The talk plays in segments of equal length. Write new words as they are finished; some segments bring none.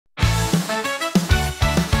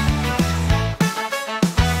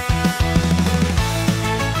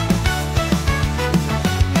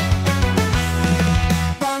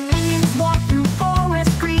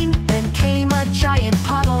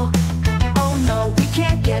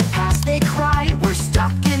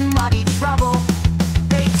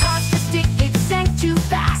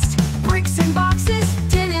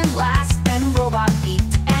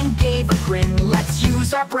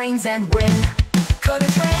friends and win. 'Cause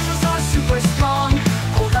the triangles are super strong,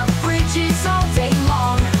 hold up bridges all day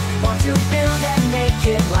long. Want to build and make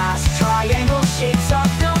it last, triangle shapes are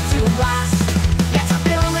built to last. That's our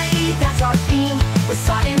ability, that's our theme, with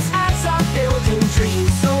science as our building dream.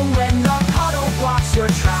 So when the puddle blocks your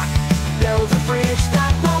track, build a bridge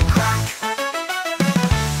that won't crack.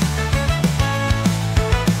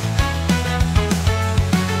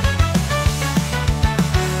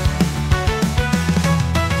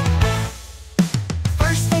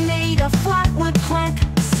 First they made a flat wood plank,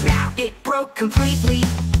 snap, it broke completely.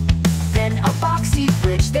 Then a boxy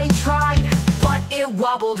bridge they tried, but it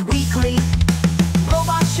wobbled weakly.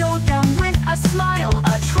 Robot showed them with a smile,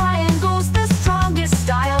 a triangle's the strongest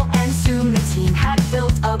style. And soon the team had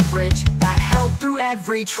built a bridge that held through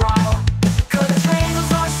every trial. 'Cause the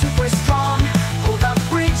triangles are super strong, hold up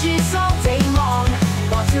bridges all day long.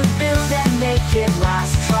 Want to build and make it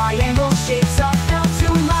last, triangle shapes are built to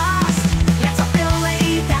last. That's our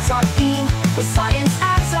ability, that's our theme, with science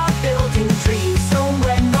as our building dream. So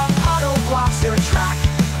when the puddle blocks your track,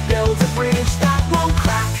 build a bridge that won't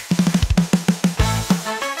crack.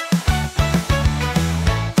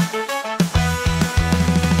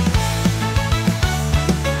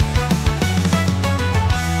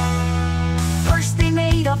 First they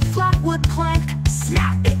made a flat wood plank,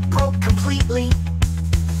 snap, it broke completely.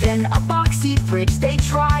 Then a boxy bridge they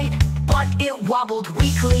tried, but it wobbled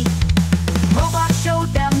weakly. Robot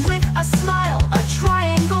showed them with a smile, a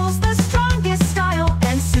triangle's the strongest style.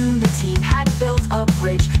 And soon the team had built a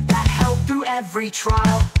bridge that held through every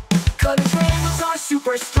trial. 'Cause the triangles are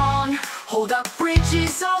super strong, hold up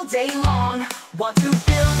bridges all day long. Want to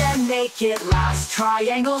build and make it last,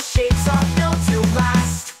 triangle shapes are built to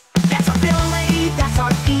last. That's our ability, that's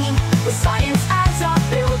our theme, with science as our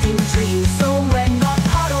building dream. So when the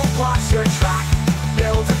puddle blocks your track,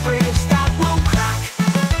 build a bridge that won't crack.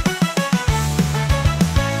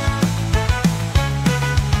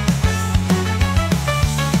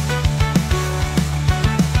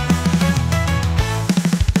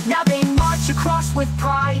 Now they march across with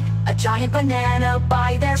pride, a giant banana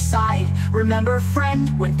by their side. Remember friend,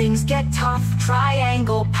 when things get tough,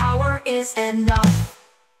 triangle power is enough.